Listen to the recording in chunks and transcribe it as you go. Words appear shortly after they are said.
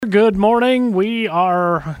Good morning. We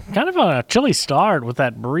are kind of on a chilly start with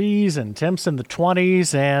that breeze and temps in the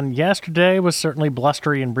 20s. And yesterday was certainly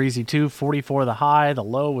blustery and breezy too. 44 the high, the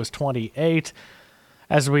low was 28.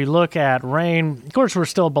 As we look at rain, of course, we're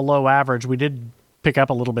still below average. We did pick up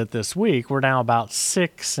a little bit this week. We're now about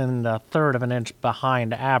 6 1/3 of an inch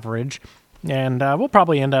behind average. And we'll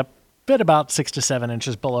probably end up at about 6 to 7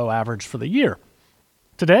 inches below average for the year.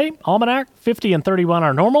 Today, Almanac, 50 and 31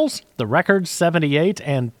 are normals. The record, 78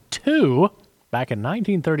 and 2. Back in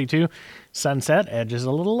 1932, sunset edges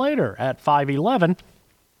a little later at 5:11.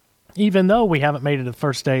 Even though we haven't made it the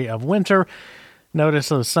first day of winter, notice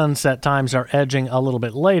those sunset times are edging a little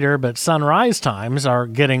bit later, but sunrise times are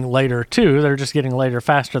getting later too. They're just getting later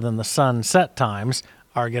faster than the sunset times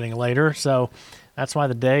are getting later. So that's why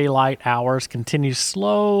the daylight hours continue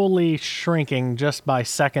slowly shrinking just by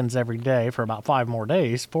seconds every day for about 4 more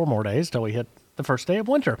days, till we hit the first day of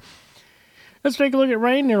winter. Let's take a look at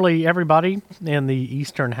rain. Nearly everybody in the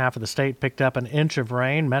eastern half of the state picked up an inch of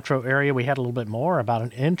rain. Metro area, we had a little bit more, about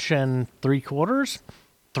 1 3/4.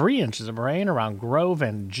 3 inches of rain around Grove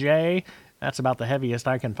and Jay. That's about the heaviest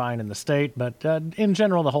I can find in the state, but in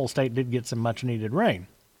general, the whole state did get some much-needed rain.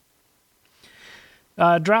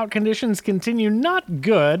 Drought conditions continue not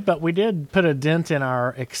good, but we did put a dent in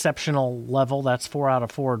our exceptional level. That's 4 out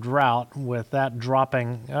of 4 drought, with that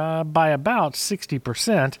dropping by about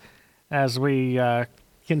 60%. As we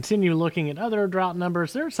continue looking at other drought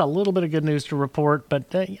numbers, there's a little bit of good news to report, but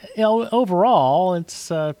overall,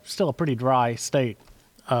 it's still a pretty dry state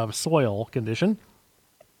of soil condition.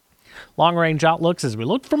 Long-range outlooks as we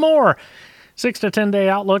look for more. 6 to 10 day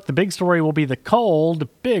outlook. The big story will be the cold,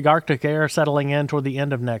 big Arctic air settling in toward the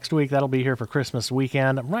end of next week. That'll be here for Christmas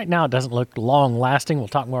weekend. Right now, it doesn't look long lasting. We'll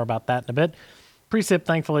talk more about that in a bit. Precip,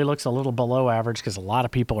 thankfully, looks a little below average because a lot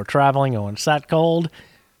of people are traveling, and when it's that cold,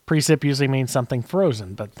 precip usually means something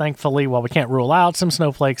frozen. But thankfully, while we can't rule out some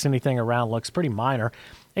snowflakes, anything around looks pretty minor.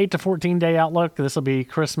 8 to 14 day outlook. This will be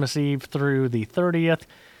Christmas Eve through the 30th.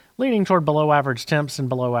 Leaning toward below average temps and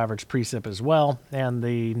below average precip as well. And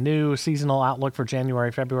the new seasonal outlook for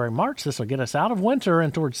January, February, March. This will get us out of winter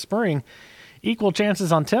and towards spring. Equal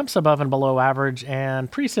chances on temps above and below average,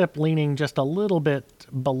 and precip leaning just a little bit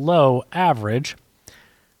below average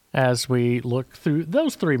as we look through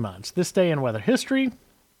those 3 months. This day in weather history,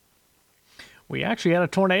 we actually had a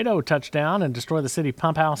tornado touchdown and destroy the city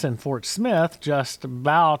pump house in Fort Smith just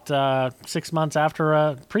about 6 months after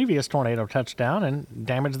a previous tornado touchdown and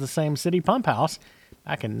damaged the same city pump house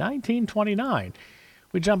back in 1929.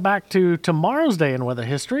 We jump back to tomorrow's day in weather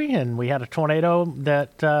history, and we had a tornado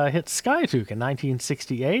that hit Skiatook in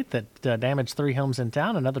 1968 that damaged 3 homes in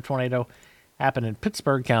town. Another tornado happened in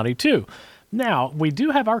Pittsburgh County, too. Now, we do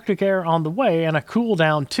have Arctic air on the way and a cool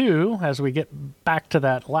down, too, as we get back to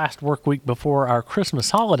that last work week before our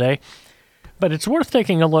Christmas holiday. But it's worth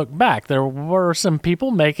taking a look back. There were some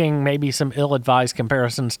people making maybe some ill-advised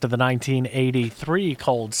comparisons to the 1983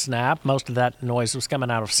 cold snap. Most of that noise was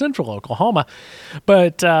coming out of central Oklahoma.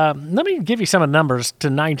 But let me give you some of the numbers to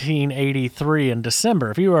 1983 in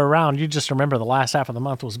December. If you were around, you just remember the last half of the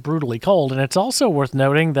month was brutally cold. And it's also worth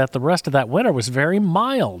noting that the rest of that winter was very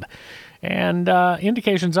mild. And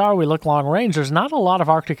indications are we look long range. There's not a lot of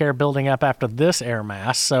Arctic air building up after this air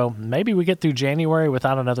mass, so maybe we get through January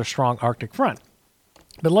without another strong Arctic front.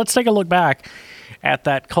 But let's take a look back at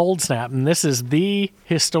that cold snap, and this is the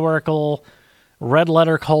historical red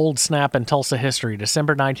letter cold snap in Tulsa history,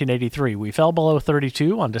 December 1983. We fell below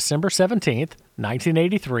 32 on December 17th,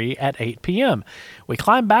 1983 at 8 p.m. We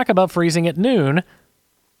climbed back above freezing at noon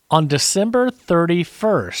on December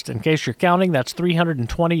 31st. In case you're counting, that's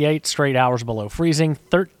 328 straight hours below freezing,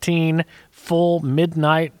 13 full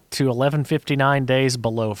midnight to 11:59 days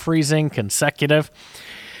below freezing consecutive.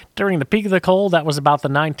 During the peak of the cold, that was about the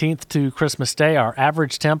 19th to Christmas Day. Our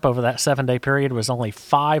average temp over that 7-day period was only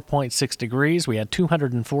 5.6 degrees. We had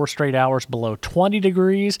 204 straight hours below 20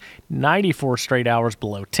 degrees, 94 straight hours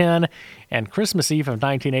below 10, and Christmas Eve of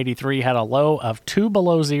 1983 had a low of 2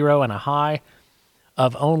 below zero and a high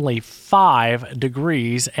of only 5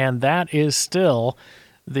 degrees, and that is still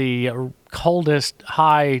the coldest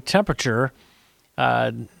high temperature,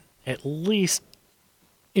 at least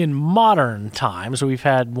in modern times. We've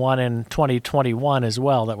had one in 2021 as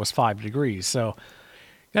well that was 5 degrees. So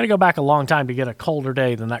got to go back a long time to get a colder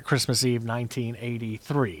day than that Christmas Eve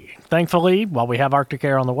 1983. Thankfully, while we have Arctic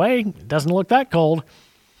air on the way, it doesn't look that cold.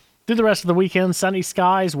 Through the rest of the weekend, sunny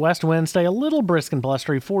skies, west winds stay a little brisk and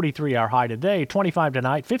blustery, 43 our high today, 25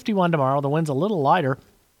 tonight, 51 tomorrow. The wind's a little lighter,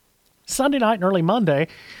 Sunday night and early Monday,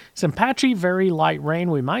 some patchy, very light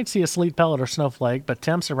rain. We might see a sleet pellet or snowflake, but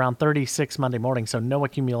temps around 36 Monday morning, so no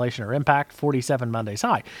accumulation or impact. 47 Monday's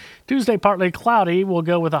high. Tuesday, partly cloudy. We'll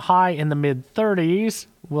go with a high in the mid-30s.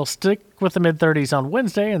 We'll stick with the mid-30s on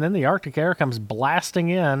Wednesday, and then the Arctic air comes blasting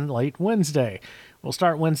in late Wednesday. We'll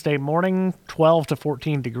start Wednesday morning, 12 to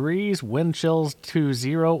 14 degrees, wind chills to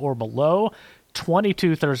 0 or below.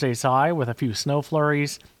 22 Thursday's high with a few snow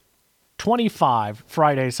flurries. 25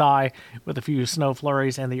 Friday's high with a few snow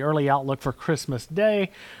flurries, and the early outlook for Christmas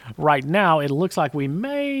Day. Right now, it looks like we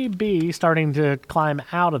may be starting to climb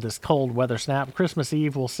out of this cold weather snap. Christmas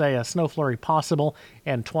Eve, we'll say a snow flurry possible,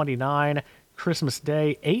 and 29 Christmas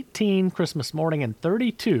Day, 18 Christmas morning, and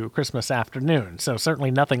 32 Christmas afternoon. So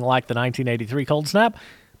certainly nothing like the 1983 cold snap,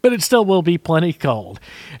 but it still will be plenty cold.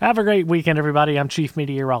 Have a great weekend, everybody. I'm Chief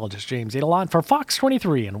Meteorologist James Edelon for Fox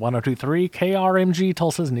 23 and 102.3 KRMG,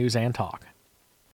 Tulsa's News and Talk.